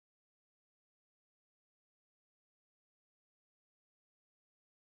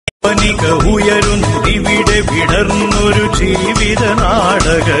പനിക ഉയരുന്നിവിടെ വിടർന്നൊരു ജീവിത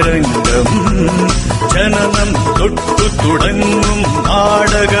നാടകരംഗം. ജനനം തൊട്ടു തുടങ്ങും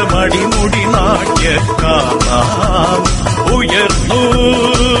നാടകമടിമുടി നാട്യക്കാരാം. ഉയർന്നു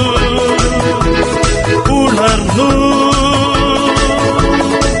ഉണർന്നു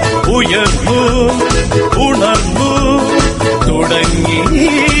ഉയർന്നു ഉണർന്നു തുടങ്ങി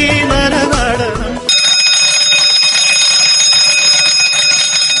നരനടനം.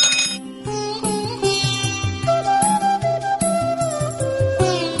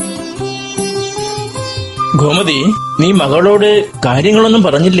 ഗോമതി, നീ മകളോട് കാര്യങ്ങളൊന്നും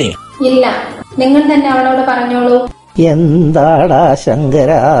പറഞ്ഞില്ലേ? ഇല്ല, നിങ്ങൾ തന്നെ അവളോട് പറഞ്ഞോളൂ. എന്താടാ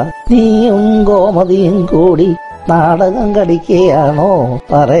ശങ്കര, നീയും ഗോമതിയും കൂടി നാടകം കളിക്കുകയാണോ?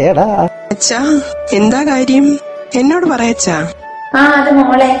 പറയടാ. അച്ഛാ, എന്താ കാര്യം? എന്നോട് പറയച്ചാ. അത്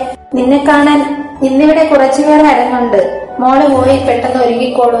മോളെ, നിന്നെ കാണാൻ ഇന്നിവിടെ കുറച്ചുപേർ അരങ്ങുണ്ട്. മോള് പോയി പെട്ടെന്ന്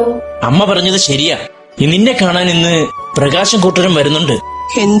ഒരുങ്ങിക്കോളൂ. അമ്മ പറഞ്ഞത് ശരിയാ. നിന്നെ കാണാൻ ഇന്ന് പ്രകാശം കൂട്ടരും വരുന്നുണ്ട്.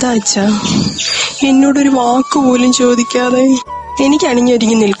 എന്താ അച്ഛാ, എന്നോടൊരു വാക്ക് പോലും ചോദിക്കാതെ? എനിക്ക്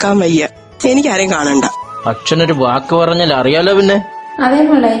അണിഞ്ഞൊരുങ്ങി നിൽക്കാൻ വയ്യ. എനിക്കാരെയും കാണണ്ട. അച്ഛനൊരു വാക്ക് പറഞ്ഞാൽ അറിയാലോ. പിന്നെ അതെ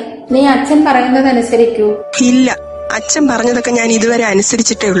മോളെ, നീ അച്ഛൻ പറയുന്നതനുസരിക്കൂ. ഇല്ല, അച്ഛൻ പറഞ്ഞതൊക്കെ ഞാൻ ഇതുവരെ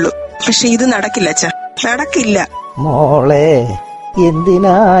അനുസരിച്ചിട്ടേ ഉള്ളൂ. പക്ഷെ ഇത് നടക്കില്ല അച്ഛാ, നടക്കില്ല. മോളെ,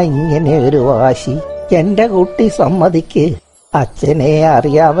 എന്തിനാ ഇങ്ങനെ ഒരു വാശി? എന്റെ കുട്ടി സമ്മതിക്ക്. അച്ഛനെ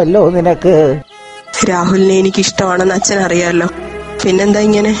അറിയാമല്ലോ നിനക്ക്. രാഹുലിനെ എനിക്ക് ഇഷ്ടമാണെന്ന് അച്ഛൻ അറിയാലോ, പിന്നെന്താ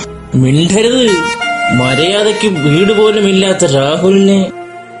ഇങ്ങനെ? മിണ്ടരുത്. മര്യാദയ്ക്ക് വീട് പോലും ഇല്ലാത്ത രാഹുലിനെ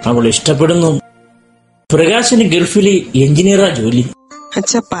അവൾ ഇഷ്ടപ്പെടുന്നു. പ്രകാശിന് ഗൾഫില് എഞ്ചിനീയറാ ജോലി.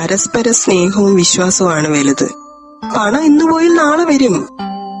 അച്ഛ, പരസ്പര സ്നേഹവും വിശ്വാസവുമാണ് വലുത്. പണം ഇന്ന് പോയി നാളെ വരും.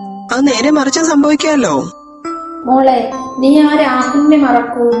 അത് നേരെ മറിച്ചാ സംഭവിക്കാമല്ലോ. മോളെ, നീ ആ രാഹുലിനെ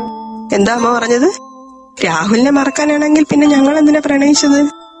മറക്കൂ. എന്താ അമ്മ പറഞ്ഞത്? രാഹുലിനെ മറക്കാനാണെങ്കിൽ പിന്നെ ഞങ്ങൾ എന്തിനാ പ്രണയിച്ചത്?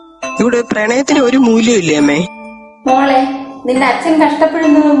 ഇവിടെ പ്രണയത്തിന് ഒരു മൂല്യമില്ലേ അമ്മേ? മോളെ, നിന്റെ അച്ഛൻ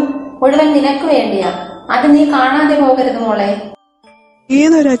കഷ്ടപ്പെടുന്നതും മുഴുവൻ നിനക്ക് വേണ്ടിയാ. അത് നീ കാണാതെ പോകരുത് മോളെ.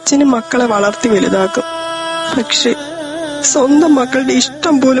 ഏതൊരച്ഛനും മക്കളെ വളർത്തി വലുതാക്കും. പക്ഷെ സ്വന്തം മക്കളുടെ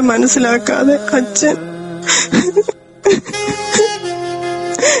ഇഷ്ടം പോലും മനസ്സിലാക്കാതെ അച്ഛൻ.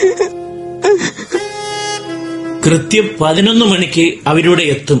 കൃത്യം 11 മണിക്ക് അവരിവിടെ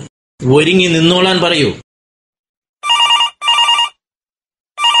എത്തും. ഒരുങ്ങി നിന്നോളാൻ പറയൂ.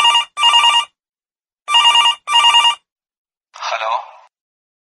 ഹലോ,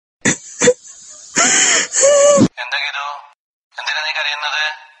 എന്താ ഗീതു? എന്തിനാ നീ കരയുന്നത്?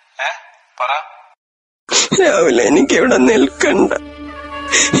 പറ. രാവിലെ എനിക്ക് ഇവിടെ നിൽക്കണ്ട.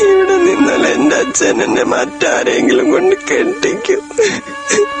 ഇവിടെ നിന്നാൽ എന്റെ അച്ഛൻ എന്നെ മറ്റാരെങ്കിലും കൊണ്ട് കെട്ടിക്കും.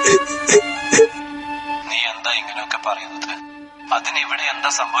 നീ എന്താ ഇങ്ങനെയൊക്കെ പറയുന്നത്? അതിനിവിടെ എന്താ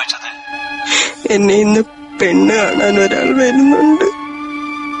സംഭവിച്ചത്? എന്നെ ഇന്ന് പെണ്ണ് കാണാൻ ഒരാൾ വരുന്നുണ്ട്.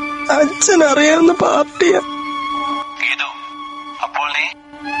 അച്ഛൻ അറിയാവുന്ന പാർട്ടിയാ. ഗീതു, അപ്പോൾ നീ?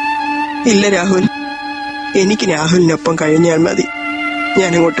 ഇല്ല രാഹുൽ, എനിക്ക് രാഹുലിനൊപ്പം കഴിഞ്ഞാൽ മതി.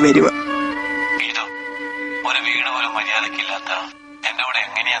 ഞാനങ്ങോട്ട് വരുക. ഗീതു, ഒരു വീട് പോലും മര്യാദക്കില്ലാത്ത എന്റെ കൂടെ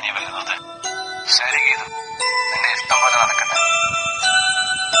എങ്ങനെയാ നീ വരുന്നത്? ശരി ഗീതു, നിന്റെ ഇഷ്ടം പോലെ നടക്കട്ടെ.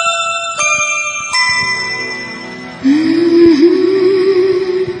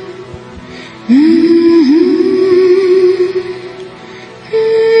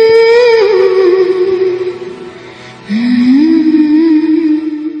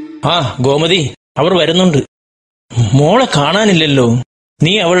 ഗോമതി, അവർ വരുന്നുണ്ട്. മോളെ കാണാനില്ലല്ലോ.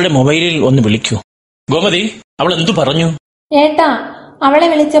 നീ അവളുടെ മൊബൈലിൽ ഒന്ന് വിളിക്കൂ. ഗോമതി, അവൾ എന്തു പറഞ്ഞു? ഏട്ടാ, അവളെ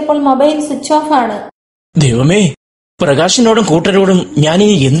വിളിച്ചപ്പോൾ മൊബൈൽ സ്വിച്ച് ഓഫ് ആണ്. ദൈവമേ, പ്രകാശിനോടും കൂട്ടരോടും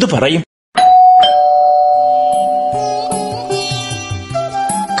ഞാനിനി എന്തു പറയും?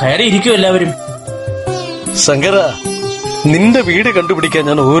 കയറിയിരിക്കും എല്ലാവരും. ശങ്കര, നിന്റെ വീട് കണ്ടുപിടിക്കാൻ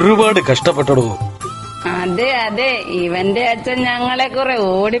ഞാൻ ഒരുപാട് കഷ്ടപ്പെട്ടടോ. അതെ അതെ, ഇവന്റെ അച്ഛൻ ഞങ്ങളെ കുറെ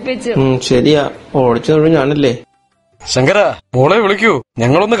ഓടിപ്പിച്ചു. ശരിയാ, ഓടിച്ചത് ഞാനല്ലേ. ശങ്കര, മോളെ വിളിക്കൂ,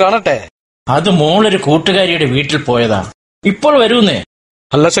 ഞങ്ങളൊന്ന് കാണട്ടെ. അത് മോളൊരു കൂട്ടുകാരിയുടെ വീട്ടിൽ പോയതാ. ഇപ്പോൾ വരൂന്നേ.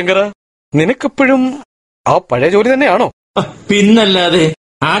 അല്ല ശങ്കര, നിനക്കെപ്പോഴും ആ പഴയ ജോലി തന്നെയാണോ? പിന്നല്ലാതെ.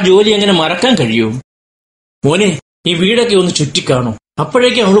 ആ ജോലി എങ്ങനെ മറക്കാൻ കഴിയൂ? മോനെ, ഈ വീടൊക്കെ ഒന്ന് ചുറ്റിക്കാണോ,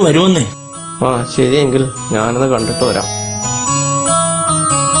 അപ്പോഴേക്കും അവള് വരുമെന്നേ. ശരിയെങ്കിൽ ഞാനത് കണ്ടിട്ട് വരാം.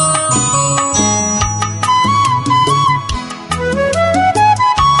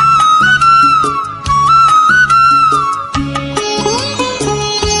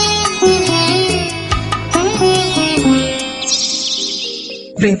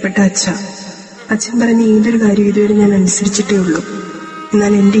 പ്രിയപ്പെട്ട അച്ഛൻ പറഞ്ഞ ഏതൊരു കാര്യം ഇതുവരെ ഞാൻ അനുസരിച്ചിട്ടേ ഉള്ളൂ.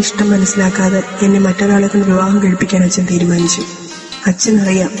 എന്നാൽ എന്റെ ഇഷ്ടം മനസ്സിലാക്കാതെ എന്നെ മറ്റൊരാളെ കൊണ്ട് വിവാഹം കഴിപ്പിക്കാൻ അച്ഛൻ തീരുമാനിച്ചു.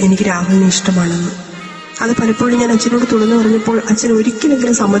 അച്ഛനറിയാം എനിക്ക് രാഹുലിനെ ഇഷ്ടമാണെന്ന്. അത് പലപ്പോഴും ഞാൻ അച്ഛനോട് തുറന്നു പറഞ്ഞപ്പോൾ അച്ഛൻ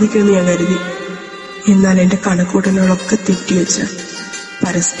ഒരിക്കലെങ്കിലും സമ്മതിക്കുമെന്ന് ഞാൻ കരുതി. എന്നാൽ എന്റെ കണക്കൂട്ടലുകളൊക്കെ തെറ്റിവെച്ച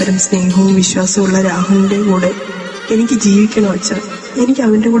പരസ്പരം സ്നേഹവും വിശ്വാസവും ഉള്ള രാഹുലിന്റെ കൂടെ എനിക്ക് ജീവിക്കണം അച്ഛ. എനിക്ക്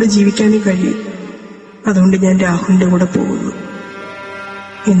അവന്റെ കൂടെ ജീവിക്കാനേ കഴിയും. അതുകൊണ്ട് ഞാൻ രാഹുലിന്റെ കൂടെ പോകുന്നു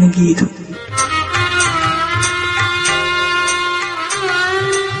എന്ന് ഗീതു.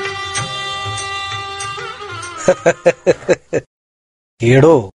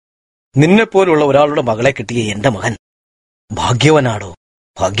 ഏടോ, നിന്നെ പോലുള്ള ഒരാളുടെ മകളെ കിട്ടിയ എന്റെ മകൻ ഭാഗ്യവാനാടോ,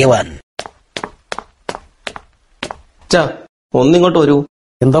 ഭാഗ്യവാൻ. ഒന്നിങ്ങോട്ട് വരൂ.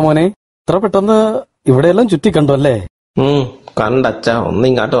 എന്താ മോനെ, ഇത്ര പെട്ടെന്ന് ഇവിടെയെല്ലാം ചുറ്റിക്കണ്ടോ അല്ലേ? കണ്ടച്ച,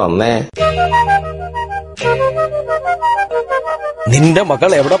 ഒന്നിങ്ങോട്ട് വന്നേ. നിന്റെ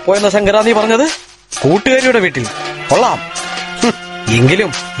മകൾ എവിടെ പോയെന്ന ശങ്കരാ നീ പറഞ്ഞത്? കൂട്ടുകാരിയുടെ വീട്ടിൽ. കൊള്ളാം. എങ്കിലും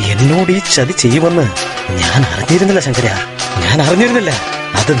എന്നോട് ഈ ചതി ചെയ്യുമെന്ന് ഞാൻ അറിഞ്ഞിരുന്നില്ല ശങ്കര, ഞാൻ അറിഞ്ഞിരുന്നില്ല.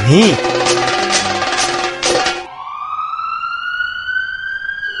 അത് നീ.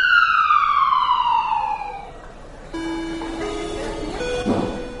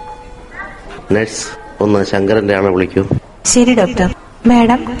 നഴ്സ്, ഒന്ന് ശങ്കരന്റെ ആളെ വിളിക്കൂ. ശരി ഡോക്ടർ.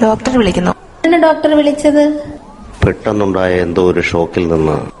 മാഡം, ഡോക്ടർ വിളിക്കുന്നു. ഡോക്ടർ വിളിച്ചത്? പെട്ടെന്നുണ്ടായ എന്തോ ഒരു ഷോക്കിൽ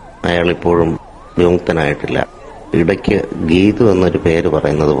നിന്ന് അയാൾ ഇപ്പോഴും വിമുക്തനായിട്ടില്ല. ഇടയ്ക്ക് ഗീതു എന്നൊരു പേര്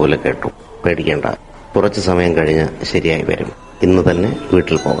പറയുന്നത് പോലെ കേട്ടു. പേടിക്കേണ്ട, കുറച്ചു സമയം കഴിഞ്ഞ് ശരിയായി വരും. ഇന്ന് തന്നെ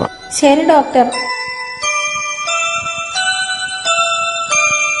വീട്ടിൽ പോകാം. ശരി ഡോക്ടർ.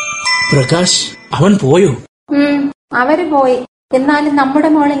 പ്രകാശ്, അവൻ പോയോ? അവര് പോയി. എന്നാലും നമ്മുടെ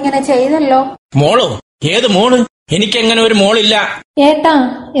മോൾ ഇങ്ങനെ ചെയ്തല്ലോ. മോളോ? ഏത് മോള്? എനിക്കങ്ങനെ ഒരു മോളില്ല ഏട്ടാ.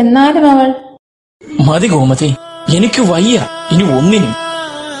 എന്നാലും അവൾ. മതി ഗോമതി, എനിക്ക് വയ്യ ഇനി ഒന്നിനും.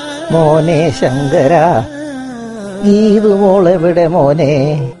 മോനെ ശങ്കര, ഗീതു മോളെവിടെ മോനെ?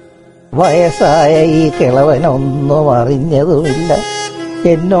 വയസ്സായ ഈ കിളവനൊന്നും അറിഞ്ഞതുമില്ല,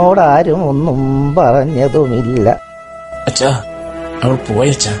 എന്നോടാരും ഒന്നും പറഞ്ഞതുമില്ല. അച്ഛാ, അവൾ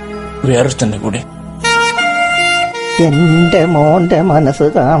പോയച്ചാ, വേറൊരുത്തന്റെ കൂടെ. എന്റെ മോന്റെ മനസ്സ്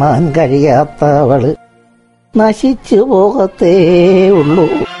കാണാൻ കഴിയാത്ത അവള് നശിച്ചു പോകത്തേ ഉള്ളൂ.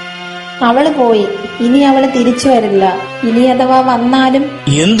 അവള് പോയി, ഇനി അവള് തിരിച്ചു വരില്ല. ഇനി അഥവാ വന്നാലും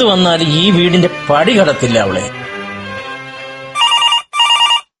എന്തു വന്നാലും ഈ വീടിന്റെ പടി കടത്തില്ല അവളെ.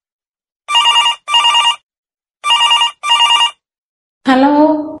 ഹലോ,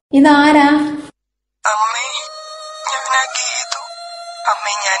 ഇതാരാ? അമ്മേ, ഞാനാ ഗീതു.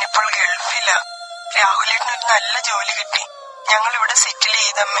 അമ്മേ, ഞാനിപ്പോൾ ഗൾഫിലാ. രാഹുലേട്ടനൊരു നല്ല ജോലി കിട്ടി. ഞങ്ങൾ ഇവിടെ സെറ്റിൽ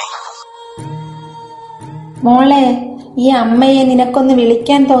ചെയ്തമ്മേ. മോളെ, ഈ അമ്മയെ നിനക്കൊന്ന്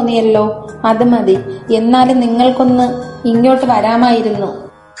വിളിക്കാൻ തോന്നിയല്ലോ, അത് മതി. എന്നാലും നിങ്ങൾക്കൊന്ന് ഇങ്ങോട്ട് വരാമായിരുന്നു.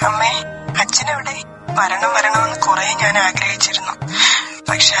 അമ്മേ, അച്ഛനെവിടെ? വരണമെന്ന് കുറെ ഞാൻ ആഗ്രഹിച്ചിരുന്നു.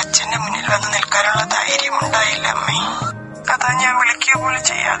 പക്ഷെ അച്ഛന്റെ മുന്നിൽ വന്ന് നിൽക്കാനുള്ള ധൈര്യം ഉണ്ടായില്ല അമ്മേ. അതാ ഞാൻ വിളിക്കുക പോലും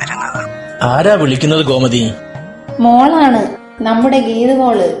ചെയ്യാതിരുന്നത്. ആരാ വിളിക്കുന്നത് ഗോമതി? മോളാണ്, നമ്മുടെ ഗീതു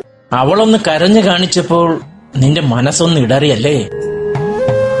മോള്. അവളൊന്ന് കരഞ്ഞു കാണിച്ചപ്പോൾ നിന്റെ മനസ്സൊന്ന് ഇടറിയല്ലേ?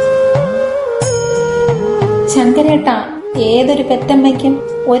 ശങ്കരേട്ടാ, ഏതൊരു പെറ്റമ്മയ്ക്കും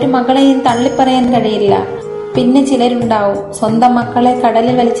ഒരു മകളെയും തള്ളിപ്പറയാൻ കഴിയില്ല. പിന്നെ ചിലരുണ്ടാവും സ്വന്തം മക്കളെ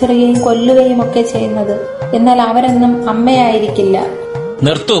കടലിൽ വലിച്ചെറിയുകയും കൊല്ലുകയും ഒക്കെ ചെയ്യുന്നത്. എന്നാൽ അവരൊന്നും അമ്മയായിരിക്കില്ല.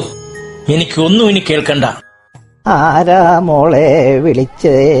 നിർത്തൂ, എനിക്കൊന്നും ഇനി കേൾക്കണ്ട. ആരാ മോളെ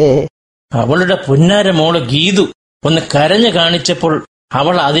വിളിച്ചേ? അവളുടെ പുന്നാര മോള് ഗീതു ഒന്ന് കരഞ്ഞു കാണിച്ചപ്പോൾ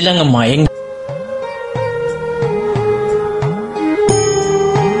അവൾ അതിലങ്ങ് മയങ്ങി.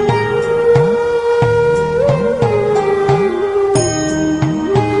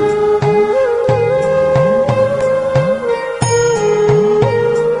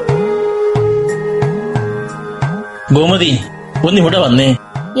 ഗോമതി, ഒന്നിവിടെ വന്നേ.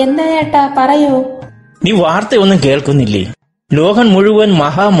 എന്താ ഏട്ടാ, പറയൂ. നീ വാർത്തയൊന്നും കേൾക്കുന്നില്ലേ? ലോകം മുഴുവൻ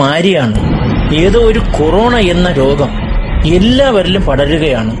മഹാമാരിയാണ്. ഏതോ ഒരു കൊറോണ എന്ന രോഗം എല്ലാവരിലും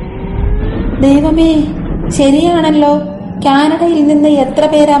പടരുകയാണ്. ദൈവമേ, ശരിയാണല്ലോ. കാനഡയിൽ നിന്ന് എത്ര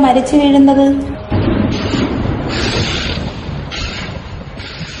പേരാ മരിച്ചു വീഴുന്നത്?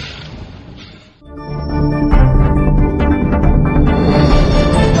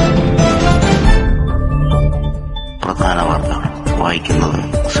 പ്രധാന വാർത്തകൾ വായിക്കുന്നത്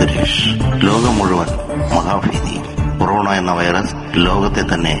സുരേഷ്. ലോകം മുഴുവൻ മഹാഭീതിയിൽ. കൊറോണ എന്ന വൈറസ് ലോകത്തെ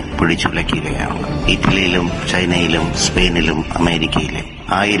തന്നെ പിടിച്ചുലയ്ക്കുകയാണ്. ഇറ്റലിയിലും ചൈനയിലും സ്പെയിനിലും അമേരിക്കയിലും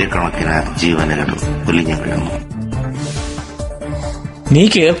ആയിരക്കണക്കിന് ജീവനുകൾ ഒലിഞ്ഞു വീഴുന്നു. നീ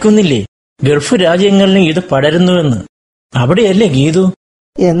കേൾക്കുന്നില്ലേ? ഗൾഫ് രാജ്യങ്ങളിലും ഇത് പടരുന്നുവെന്ന്. അവിടെയല്ലേ ഗീതു?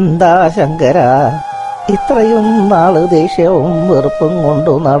 എന്താ ശങ്കര, ഇത്രയും നാള് ദേഷ്യവും വെറുപ്പും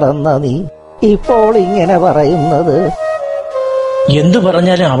കൊണ്ടു നടന്ന നീ ഇപ്പോൾ ഇങ്ങനെ പറയുന്നത്? എന്തു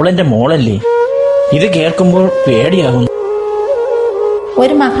പറഞ്ഞാലും അവളെന്റെ മോളല്ലേ. ഇത് കേൾക്കുമ്പോൾ പേടിയാകുന്നു.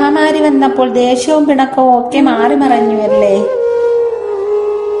 ഒരു മഹാമാരി വന്നപ്പോൾ ദേഷ്യവും പിണക്കവും ഒക്കെ മാറി മറഞ്ഞുവല്ലേ.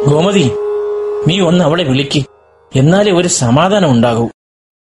 ഗോമതി, നീ ഒന്ന് അവളെ വിളിക്ക്, എന്നാലേ ഒരു സമാധാനം ഉണ്ടാകൂ.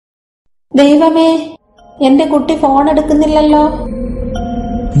 ദൈവമേ, എന്റെ കുട്ടി ഫോൺ എടുക്കുന്നില്ലല്ലോ.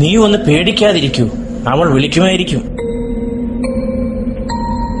 നീ ഒന്ന് പേടിക്കാതിരിക്കൂ, അവൾ വിളിക്കുമായിരിക്കും.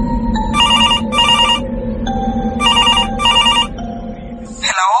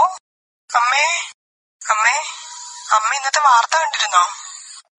 ഹലോ, അമ്മേ അമ്മേ അമ്മ ഇന്നത്തെ വാർത്ത കണ്ടിരുന്നോ?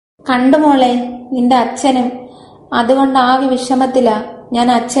 കണ്ടു മോളെ, നിന്റെ അച്ഛനും അതുകൊണ്ട് ആകെ വിഷമത്തിലാ. ഞാൻ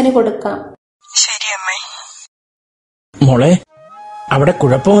അച്ഛന് കൊടുക്കാം. ശരി അമ്മേ. മോളെ, അവിടെ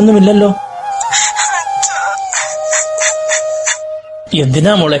കുഴപ്പമൊന്നുമില്ലല്ലോ?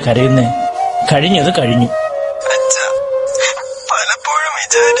 എന്തിനാ മോളെ കരയുന്നേ? കഴിഞ്ഞത് കഴിഞ്ഞു. പലപ്പോഴും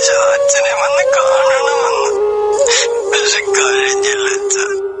വിചാരിച്ച അച്ഛനെ വന്ന് കാണണമെന്ന്, പക്ഷെ കഴിഞ്ഞില്ല.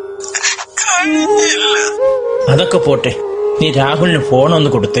 അതൊക്കെ പോട്ടെ, നീ രാഹുലിന്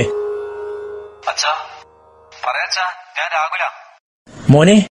ഫോണൊന്ന് കൊടുത്തേ.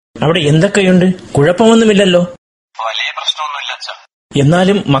 മോനെ, അവിടെ എന്തൊക്കെയുണ്ട്? കുഴപ്പമൊന്നുമില്ലല്ലോ? വലിയ പ്രശ്നമൊന്നുമില്ല അച്ഛാ.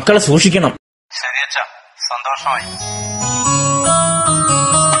 എന്നാലും മക്കളെ സൂക്ഷിക്കണം. ശരി അച്ഛാ, സന്തോഷമായി.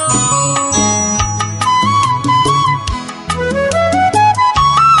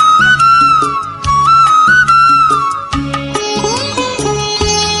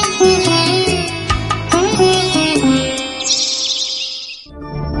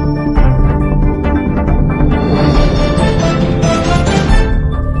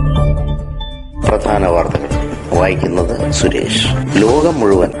 പ്രധാന വാർത്തകൾ വായിക്കുന്നത് സുരേഷ്. ലോകം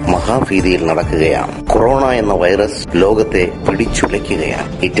മുഴുവൻ മഹാഭീതിയിൽ നടക്കുകയാണ്. കൊറോണ എന്ന വൈറസ് ലോകത്തെ പിടിച്ചുലയ്ക്കുകയാണ്.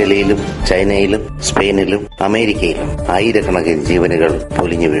 ഇറ്റലിയിലും ചൈനയിലും സ്പെയിനിലും അമേരിക്കയിലും ആയിരക്കണക്കിന് ജീവനുകൾ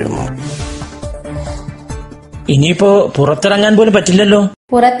പൊലിഞ്ഞു വീഴുന്നു. ഇനിയിപ്പോ പുറത്തിറങ്ങാൻ പോലും പറ്റില്ലല്ലോ.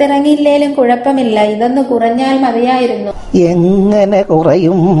 പുറത്തിറങ്ങിയില്ലേലും കുഴപ്പമില്ല, ഇതൊന്ന് കുറഞ്ഞാൽ മതിയായിരുന്നു. എങ്ങനെ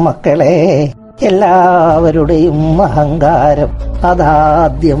കുറയും മക്കളെ? എല്ലാവരുടെയും അഹങ്കാരം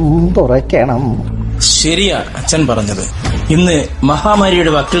അതാദ്യം കുറയ്ക്കണം. ശരിയാ അച്ഛൻ പറഞ്ഞത്. ഇന്ന്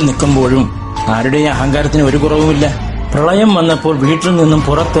മഹാമാരിയുടെ വക്കിൽ നിൽക്കുമ്പോഴും ആരുടെയും അഹങ്കാരത്തിന് ഒരു കുറവുമില്ല. പ്രളയം വന്നപ്പോൾ വീട്ടിൽ നിന്നും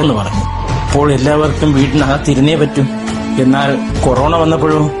പുറത്തെന്ന് പറഞ്ഞു. അപ്പോൾ എല്ലാവർക്കും വീട്ടിനകത്തിരുന്നേ പറ്റും. എന്നാൽ കൊറോണ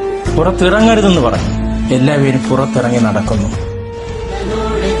വന്നപ്പോഴും പുറത്തിറങ്ങരുതെന്ന് പറഞ്ഞു. എല്ലാവരും പുറത്തിറങ്ങി നടക്കുന്നു.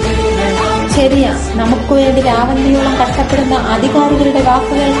 ശരിയാ, നമുക്ക് വേണ്ടി രാവന്തിയോളം കഷ്ടപ്പെടുന്ന അധികാരികളുടെ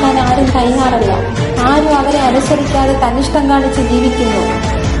വാക്ക് കേൾക്കാൻ ആരും തയ്യാറല്ല. ആരും അവരെ അനുസരിക്കാതെ തന്നിഷ്ടം കാണിച്ച് ജീവിക്കുന്നു.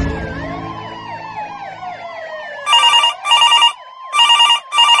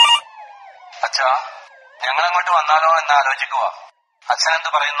 അച്ഛാ, ഞങ്ങൾ അങ്ങോട്ട് വന്നാലോ എന്ന് ആലോചിക്കുക. അച്ഛൻ എന്ത്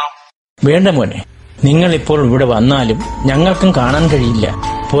പറയുന്നു? വേണ്ട മോനെ, നിങ്ങൾ ഇപ്പോൾ ഇവിടെ വന്നാലും ഞങ്ങൾക്കും കാണാൻ കഴിയില്ല.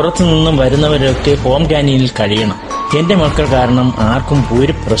 പുറത്തുനിന്നും വരുന്നവരൊക്കെ ഹോം ക്വാറന്റൈനിൽ കഴിയണം. എന്റെ മക്കൾ കാരണം ആർക്കും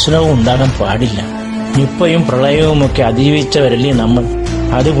ഒരു പ്രശ്നവും ഉണ്ടാകാൻ പാടില്ല. നിപ്പയും പ്രളയവും ഒക്കെ അതിജീവിച്ചവരല്ലേ നമ്മൾ.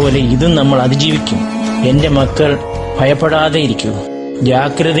 അതുപോലെ ഇതും നമ്മൾ അതിജീവിക്കും. എന്റെ മക്കൾ ഭയപ്പെടാതെ ഇരിക്കൂ,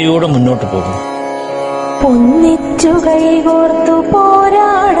 ജാഗ്രതയോടെ മുന്നോട്ട് പോകും. ഒന്നിച്ചു കൈകോർത്തു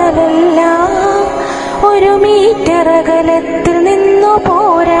പോരാടലല്ല, ഒരു മീറ്റർ അകലത്തിൽ നിന്നു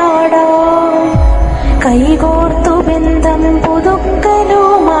പോരാടാം. കൈകോർത്തു ബന്ധം പുതുക്കലോ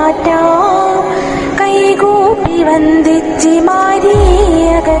മാറ്റാം, കൈകൂപ്പി വന്ദിച്ച്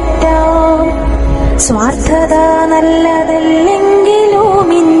മാരിയകറ്റാം. സ്വാർത്ഥത നല്ലതല്ലെങ്കിലും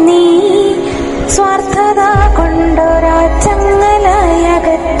ഇന്നീ സ്വാർത്ഥത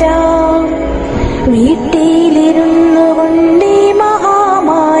കൊണ്ടൊരാച്ചങ്ങലയകറ്റാം. വീട്ടിലിരുന്നു കൊണ്ടീ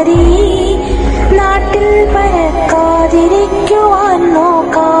മഹാമാരി നാട്ടിൽ പരക്കാതിരിക്കുവാൻ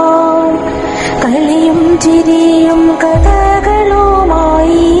നോക്കാം. കളിയും ചിരിയും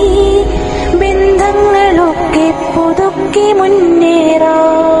കഥകളുമായി ബന്ധങ്ങളൊക്കെ പുതുക്കി മുന്നേ